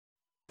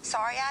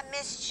sorry I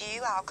missed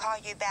you. I'll call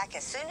you back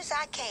as soon as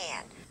I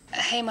can.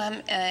 Hey,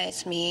 Mom,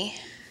 it's me.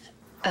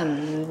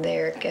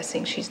 They're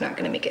guessing she's not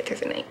gonna make it through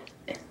the night.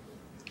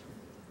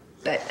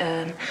 But,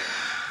 I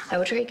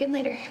will try again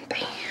later.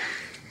 Bye.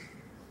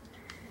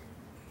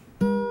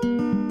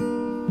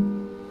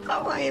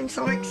 Oh, I am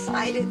so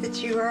excited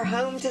that you are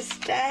home to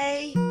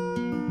stay.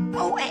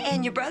 Oh,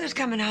 and your brother's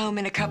coming home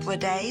in a couple of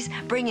days,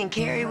 bringing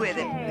Carrie with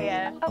him.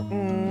 Yeah. Oh.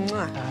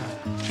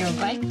 You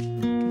okay?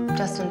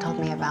 Justin told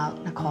me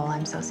about Nicole.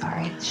 I'm so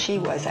sorry. She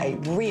was a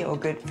real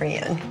good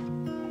friend.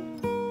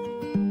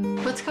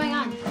 What's going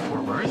on?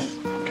 Fort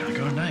Worth? Gotta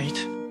go tonight.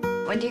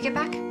 When do you get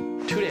back?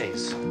 2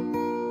 days.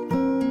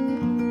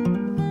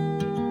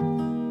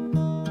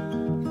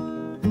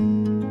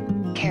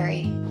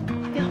 Carrie.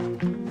 Yeah?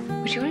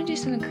 Would you want to do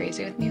something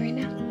crazy with me right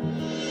now?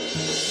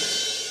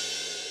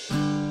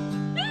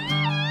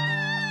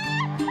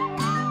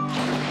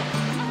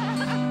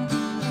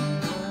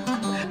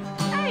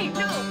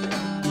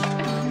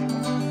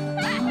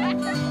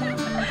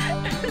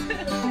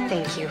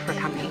 Thank you for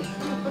coming.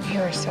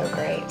 You are so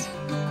great.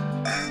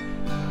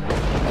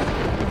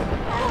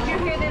 You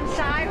hear them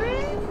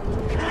sirens?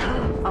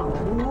 Oh,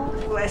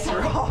 bless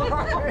her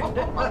heart.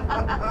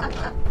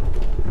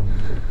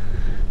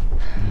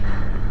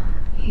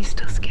 He's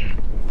still scared.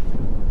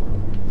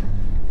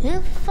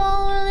 If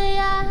only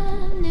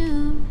I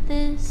knew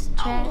this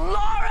track Oh,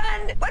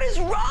 Lauren, what is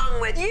wrong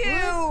with would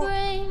you?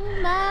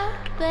 bring my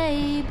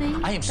baby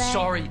I am back.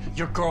 sorry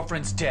your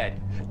girlfriend's dead.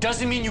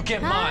 Doesn't mean you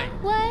get mine.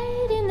 I'm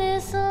waiting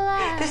this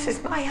line. This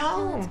is my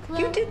home.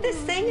 You did this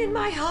thing in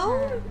my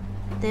home.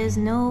 There's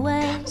no way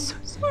I'm so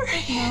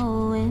sorry.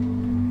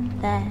 knowing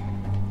that.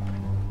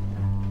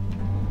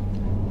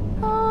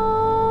 Oh,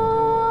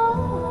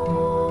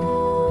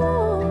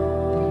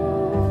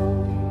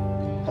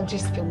 I've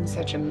just been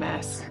such a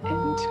mess,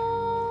 and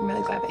I'm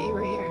really glad that you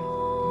were here.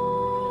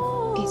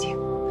 Me too.